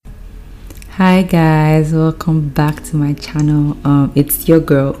Hi guys, welcome back to my channel. It's your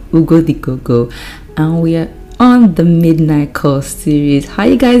girl Ugo the Go-Go, and we are on the Midnight Call series. How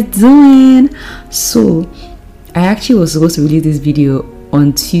you guys doing? So I actually was supposed to release this video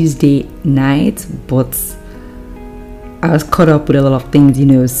on Tuesday night, but I was caught up with a lot of things,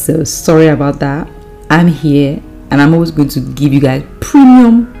 so sorry about that. I'm here and I'm always going to give you guys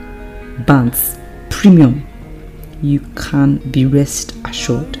premium bands. Premium. You can be rest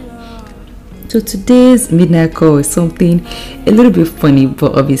assured. So today's Midnight Call is something a little bit funny,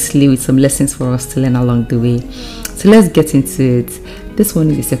 but obviously with some lessons for us to learn along the way. So let's get into it. This one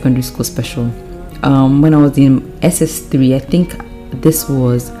is a secondary school special. When I was in SS3, I think this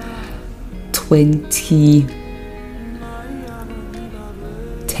was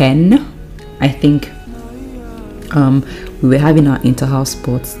 2010. I think we were having our inter-house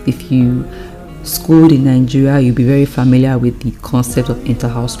sports. If you schooled in Nigeria, you'll be very familiar with the concept of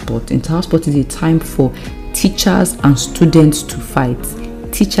inter-house sport. Inter-house sport is a time for teachers and students to fight.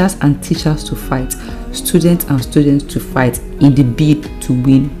 Teachers and teachers to fight. Students and students to fight in the bid to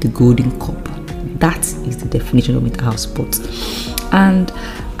win the Golden Cup. That is the definition of inter-house sport. And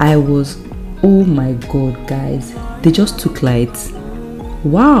I was, oh my god guys, they just took light.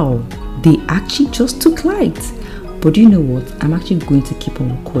 Wow, they actually just took light. But you know what? I'm actually going to keep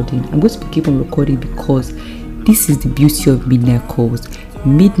on recording. I'm going to keep on recording because this is the beauty of midnight calls.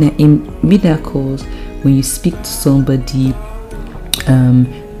 Midnight calls, when you speak to somebody,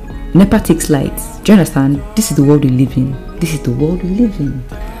 NEPA takes lights. Do you understand? This is the world we live in. This is the world we live in.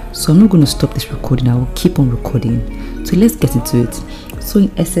 So I'm not going to stop this recording. I will keep on recording. So let's get into it. So in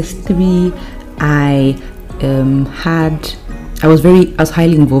SS3, I was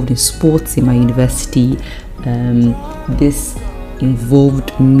highly involved in sports in my university. This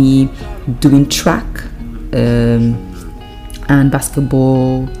involved me doing track and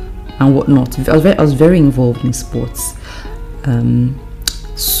basketball and whatnot. I was very involved in sports. Let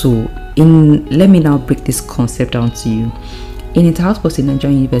me now break this concept down to you. In inter-house sports in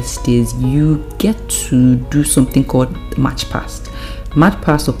Nigerian universities, you get to do something called match past. Match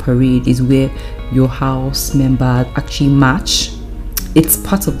past or parade is where your house members actually march. It's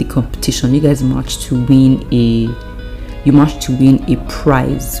part of the competition. You guys march to win a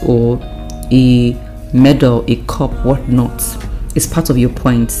prize or a medal, a cup, whatnot. It's part of your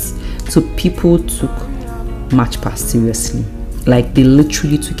points. So people took match pass seriously. Like they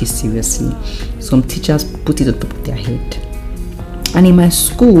literally took it seriously. Some teachers put it on top of their head. And in my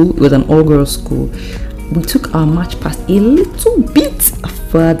school, it was an all-girls school, we took our match pass a little bit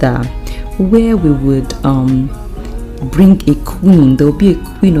further, where we would bring a queen. There will be a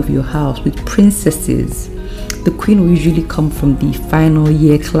queen of your house with princesses. The queen will usually come from the final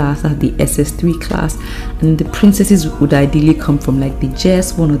year class, at the SS3 class, and the princesses would ideally come from like the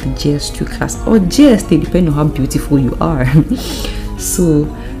JS1 or the JS2 class, or JS3, depending on how beautiful you are. So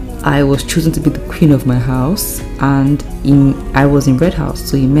I was chosen to be the queen of my house, and I was in Red House,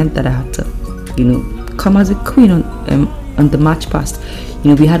 so it meant that I had to, come as a queen on the match past.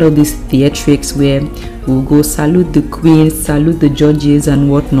 We had all these theatrics where we'll go salute the queen, salute the judges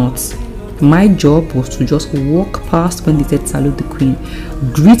and whatnot. My job was to just walk past when they said salute the queen,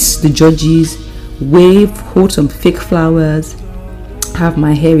 greet the judges, wave, hold some fake flowers, have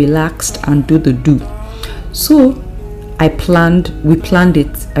my hair relaxed and do the do. So we planned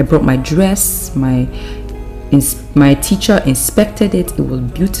it. I brought my dress, my teacher inspected it. It was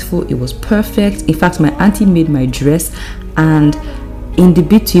beautiful, it was perfect. In fact, my auntie made my dress, and in the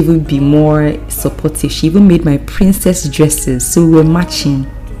bid to even be more supportive, she even made my princess dresses, so we were matching.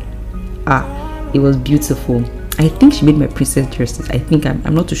 It was beautiful. I think she made my princess dresses.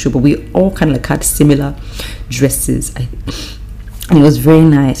 I'm not too sure, but we all kind of like had similar dresses. And it was very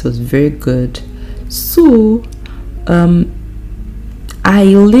nice. It was very good. So I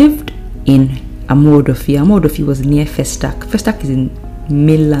lived in Amodofi. Amodofi was near Festac. Festac is in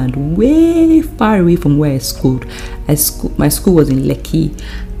mainland, way far away from where I schooled. My school was in Lekki,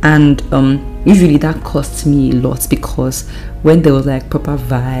 and usually that cost me a lot, because when there was like proper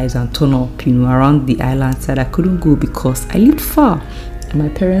vibes and turn up around the island side, I couldn't go because I lived far, and my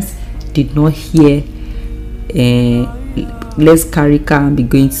parents did not hear let's carry car and be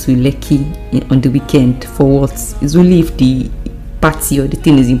going to Lekki on the weekend for what? It's only if the party or the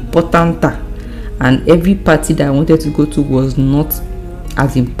thing is important, and every party that I wanted to go to was not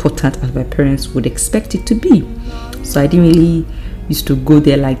as important as my parents would expect it to be. So I didn't really used to go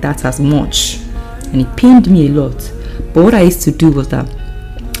there like that as much, and it pained me a lot. But what I used to do was that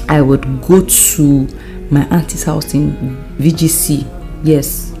I would go to my auntie's house in VGC,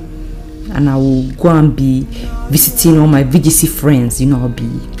 yes, and I will go and be visiting all my VGC friends. I'll be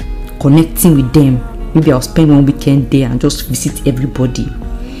connecting with them. Maybe I'll spend one weekend there and just visit everybody.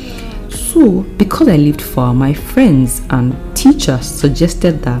 So because I lived far, my friends and teachers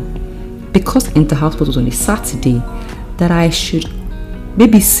suggested that because inter-house sport was on a Saturday, that I should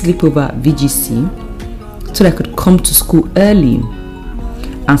maybe sleep over at VGC so that I could come to school early,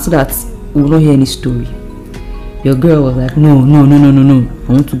 and so that we will not hear any story. Your girl was like, no,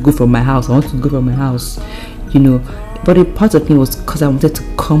 I want to go from my house, you know. But a part of me was because I wanted to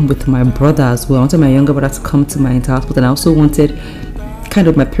come with my brother as well. I wanted my younger brother to come to my inter-house sport, and I also wanted kind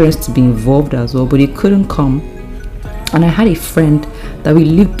of my parents to be involved as well, but they couldn't come. And I had a friend that we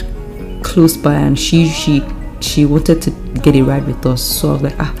lived close by, and she wanted to get a ride with us. So I was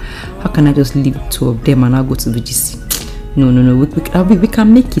like, how can I just leave two of them and I'll go to VGC? No, we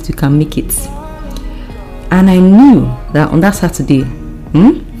can make it. And I knew that on that Saturday,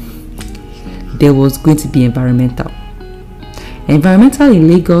 there was going to be environmental in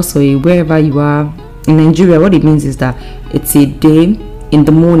Lagos or wherever you are in Nigeria. What it means is that it's a day in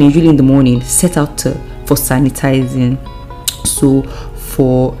the morning, usually in the morning, set out for sanitizing, so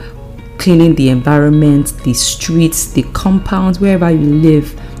for cleaning the environment, the streets, the compounds, wherever you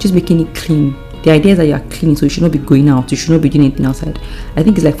live, just making it clean. The idea is that you are clean, so you should not be going out, you should not be doing anything outside. I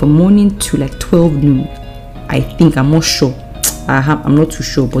think it's like from morning to like 12 noon. I think, I'm not sure. I'm not too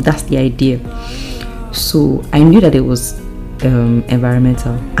sure, but that's the idea. So I knew that it was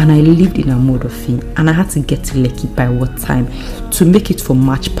environmental, and I lived in Amodofi, and I had to get to Lekki by what time to make it for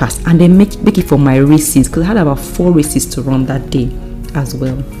March Past, and then make it for my races, because I had about 4 races to run that day as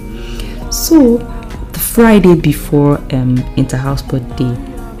well. So the Friday before inter-house sport day,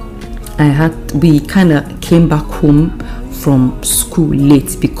 we kind of came back home from school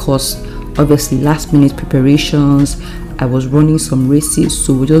late, because obviously last minute preparations. I was running some races,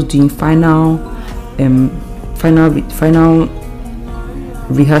 so we're just doing final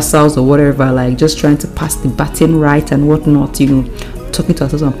rehearsals or whatever, like just trying to pass the baton right and whatnot, you know, talking to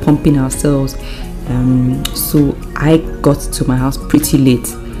ourselves and pumping ourselves. So I got to my house pretty late,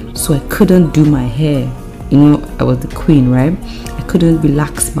 so I couldn't do my hair. You know, I was the queen, right? I couldn't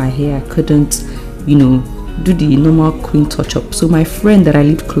relax my hair, I couldn't, you know, do the normal queen touch up. So my friend that I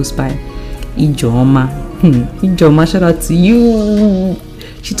lived close by, Ijoma, shout out to you.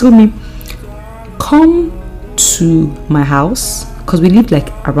 She told me, come to my house, because we lived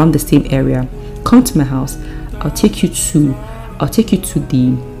like around the same area. Come to my house. I'll take you to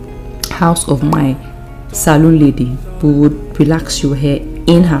the house of my salon lady. We would relax your hair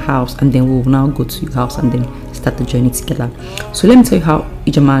in her house, and then we will now go to your house and then start the journey together. So let me tell you how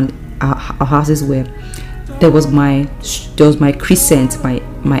Ijoma, our houses were. There was my crescent, my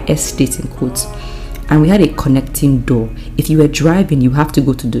estate in quotes, and we had a connecting door. If you were driving, you have to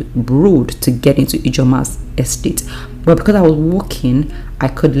go to the road to get into Ijoma's estate. But because I was walking, I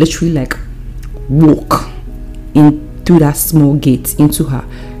could literally like walk in through that small gate into her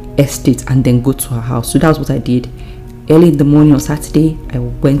estate and then go to her house. So that's what I did. Early in the morning on Saturday, I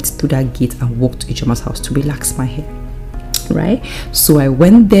went through that gate and walked to Ijoma's house to relax my hair. Right? So I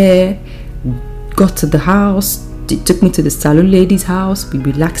went there, got to the house, it took me to the salon lady's house, we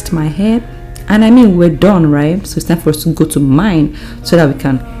relaxed my hair, and I mean, we're done, right? So it's time for us to go to mine so that we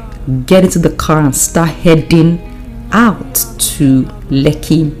can get into the car and start heading out to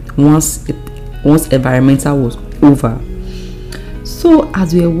Lekki once environmental was over. So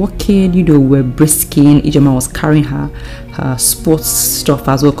as we were walking, you know, we're brisking. Ijoma was carrying her sports stuff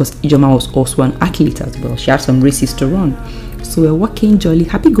as well, because Ijoma was also an athlete as well. She had some races to run. So we're walking jolly,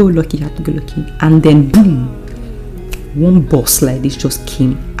 happy-go-lucky, and then boom, one bus like this just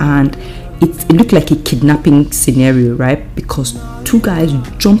came, and it looked like a kidnapping scenario, right? Because 2 guys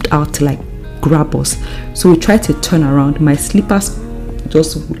jumped out to like grab us. So we tried to turn around. My slippers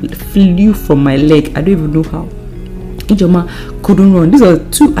just flew from my leg. I don't even know how. Ijoma couldn't run. These are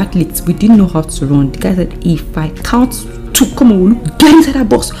 2 athletes. We didn't know how to run. The guy said, if I count 2, come on, get inside that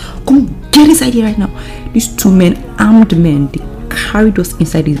bus. Come on, get inside here right now. These 2 men, armed men, they carried us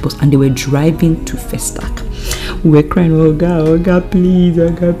inside this bus and they were driving to Festac. We were crying, oh God, please, oh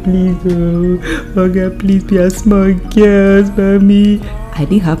God, please be a small girls for me. I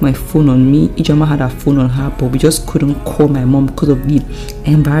didn't have my phone on me. Ijoma had her phone on her, but we just couldn't call my mom because of the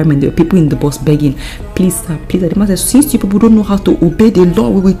environment. There were people in the bus begging, please sir, please. The man said, since you people don't know how to obey the law,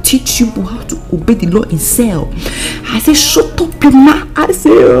 we will teach you how to obey the law in cell. I said, shut up your mouth. I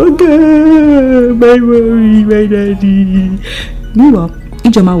said, oh God, my mommy, my daddy. Meanwhile,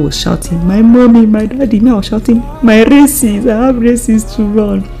 Ijoma was shouting, my mommy, my daddy. Me, I was shouting, my races, I have races to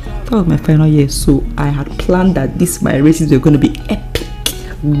run. That was my final year, so I had planned that my races were going to be epic,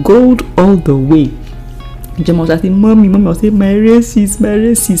 gold all the way. Ijoma was shouting, mommy, I was saying, my races.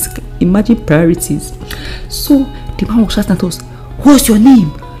 Imagine priorities. So the man was shouting at us, "What's your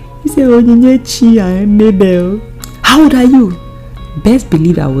name?" He said, "Onyinyechi, I'm Mabel." "How old are you?" Best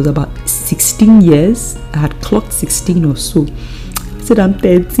believe I was about 16 years. I had clocked 16 or so. I said, "I'm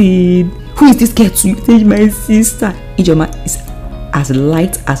 13. Who is this girl to you?" Say, "My sister." Ijoma is as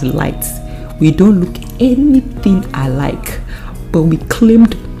light as light. We don't look anything alike, but we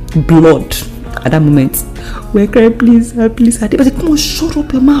claimed blood at that moment. We're crying, "Please, please." They were like, "Come on, shut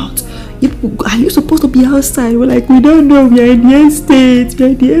up your mouth. Are you supposed to be outside?" We're like, "We don't know. We are in the estate. We are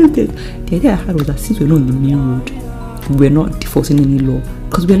in the estate." The idea I had was that since we're not in the main road, we're not defaulting any law,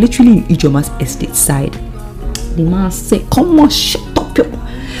 because we're literally in Ijoma's estate side. The man said, "Come on, shut up your..."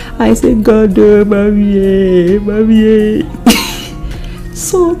 I said, "God, mommy.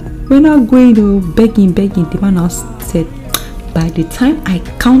 So we're now going begging. The man now said, "By the time I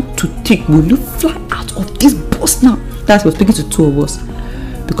count to 3, will you fly out of this bus now?" That's what speaking to 2 of us,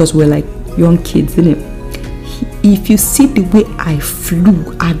 because we're like young kids, isn't it? If you see the way I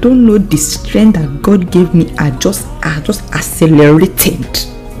flew, I don't know the strength that God gave me. I just accelerated,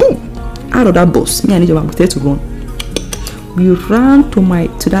 boom, out of that bus. Me and Ijoma were there to run. We ran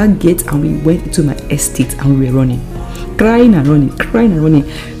to that gate and we went into my estate and we were running, crying and running.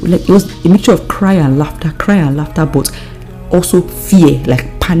 Like it was a mixture of cry and laughter, but also fear,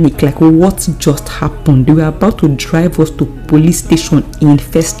 like panic, like what just happened. They were about to drive us to police station in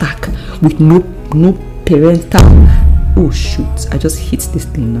Festac with no parental. Oh shoot, I just hit this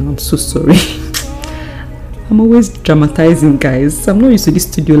thing now. I'm so sorry. I'm always dramatizing, guys. I'm not used to this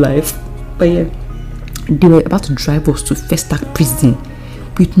studio life. But yeah, they were about to drive us to Festac prison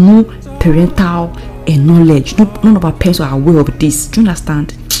with no parental knowledge. None of our parents were aware of this. Do you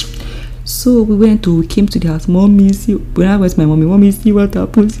understand? So we came to the house. "Mommy, see," when I was my mommy, "Mommy, see what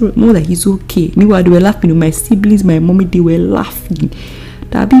happened." Mom, that he's okay. Meanwhile, they were laughing. My siblings, my mommy, they were laughing.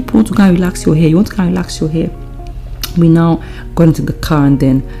 That people want to go and relax your hair. You want to go and relax your hair. We now got into the car and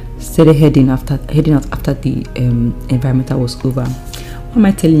then started heading out after the environmental was over. Why am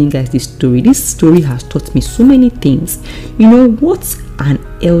I telling you guys this story? This story has taught me so many things. You know what an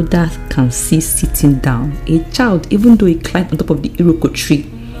elder can see sitting down. A child, even though he climbed on top of the iroko tree,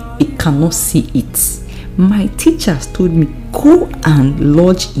 he cannot see it. My teachers told me, go and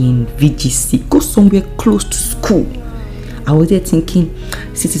lodge in VGC. Go somewhere close to school. I was there thinking,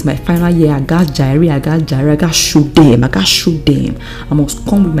 since it's my final year, I got Jairi, I got show them. I must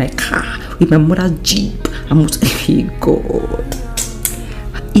come with my car, with my mother's jeep. I must, hey God.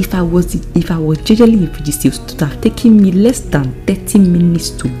 If I was usually in VGC, it would have taken me less than 30 minutes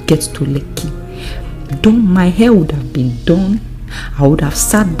to get to Lekki. My hair would have been done. I would have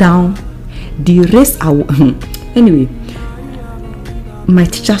sat down. The rest, anyway. My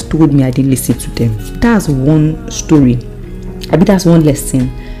teachers told me I didn't listen to them. That's one story. That's one lesson.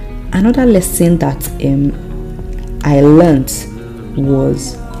 Another lesson that I learned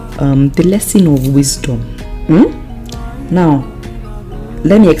was the lesson of wisdom. Now,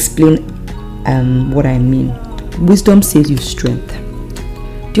 let me explain what I mean. Wisdom saves you strength.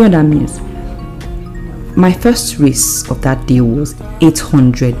 Do you know what that means? My first race of that day was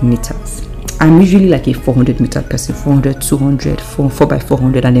 800 meters. I'm usually like a 400 meter person, 400, 200,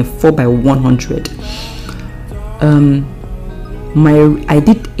 4x400, and then 4x100. I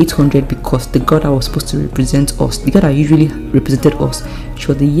did 800 because the girl that was supposed to represent us, the girl that usually represented us, she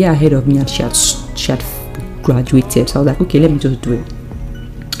was a year ahead of me and she had graduated. So I was like, okay, let me just do it.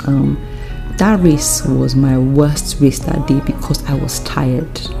 That race was my worst race that day because I was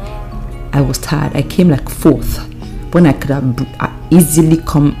tired. I came like 4th when I could have easily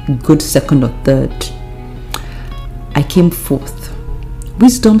come good 2nd or 3rd. I came 4th.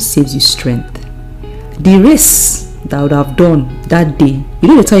 Wisdom saves you strength. The race that I would have done that day, you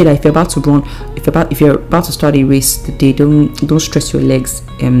know, they tell you that if you're about to run, if you're about to start a race today, don't stress your legs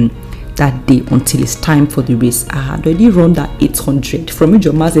that day until it's time for the race. I had already run that 800 from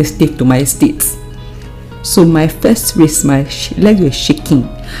Ijoma's estate to my estate. So my first race, my legs were shaking.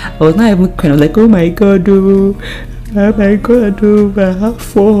 I was not even crying. I was like, oh my God, I have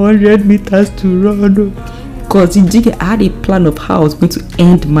 400 meters to run. Because I had a plan of how I was going to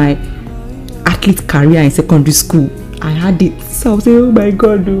end my athlete career in secondary school. I had it. So I was saying, oh my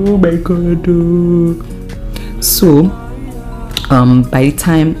God. So by the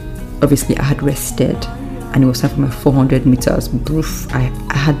time, obviously, I had rested and it was time for my 400 meters. I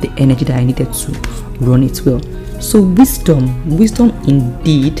had the energy that I needed to run it well. So wisdom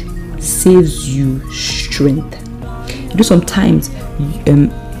indeed saves you strength. You know, sometimes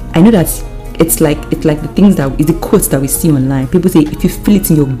I know that it's like the things that is the quotes that we see online. People say, if you feel it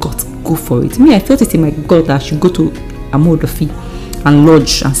in your gut, go for it. Me, I felt it in my gut that I should go to Amodofi. and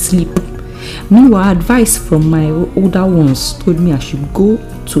lodge and sleep. Meanwhile, advice from my older ones told me I should go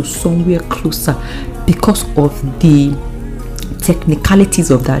to somewhere closer because of the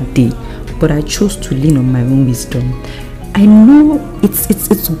technicalities of that day. But I chose to lean on my own wisdom. I know it's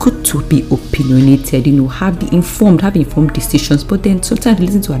good to be opinionated, have informed decisions, but then sometimes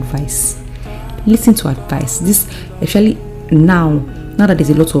listen to advice. This, especially now that there's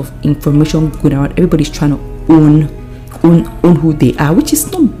a lot of information going around, everybody's trying to own who they are, which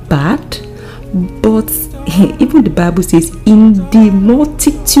is not bad. But even the Bible says, in the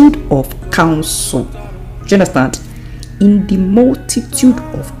multitude of counsel, do you understand? In the multitude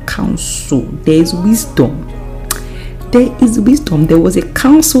of counsel, there is wisdom. There is wisdom. There was a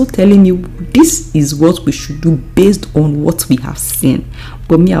counsel telling you this is what we should do based on what we have seen.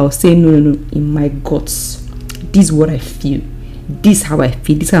 But me, I was saying, no, in my guts, this is what I feel. This is how I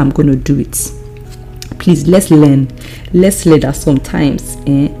feel. This is how I'm going to do it. Please, let's learn that sometimes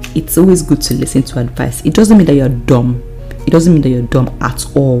it's always good to listen to advice. It doesn't mean that you're dumb. It doesn't mean that you're dumb at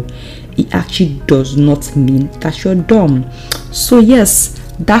all. It actually does not mean that you're dumb. So yes,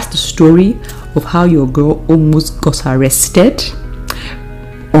 that's the story of how your girl almost got arrested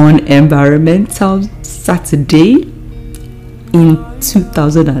on Environmental Saturday in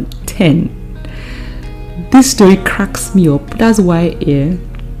 2010. This story cracks me up. That's why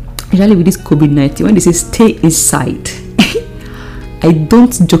especially with this COVID-19, when they say stay inside, I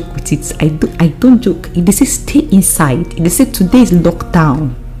don't joke with it. I don't joke. If they say stay inside, if they say today is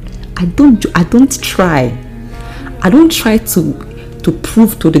lockdown, I don't try to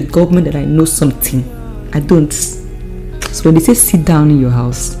prove to the government that I know something. I don't. So when they say sit down in your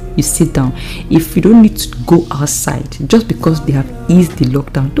house, you sit down. If you don't need to go outside just because they have eased the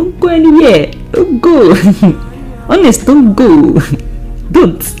lockdown, don't go anywhere. Don't go. Honest, don't go.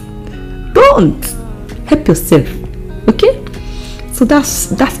 Don't help yourself. Okay? So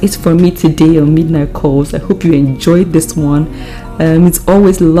that's it for me today on Midnight Calls. I hope you enjoyed this one. It's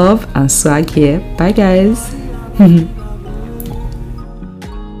always love and swag here. Bye guys.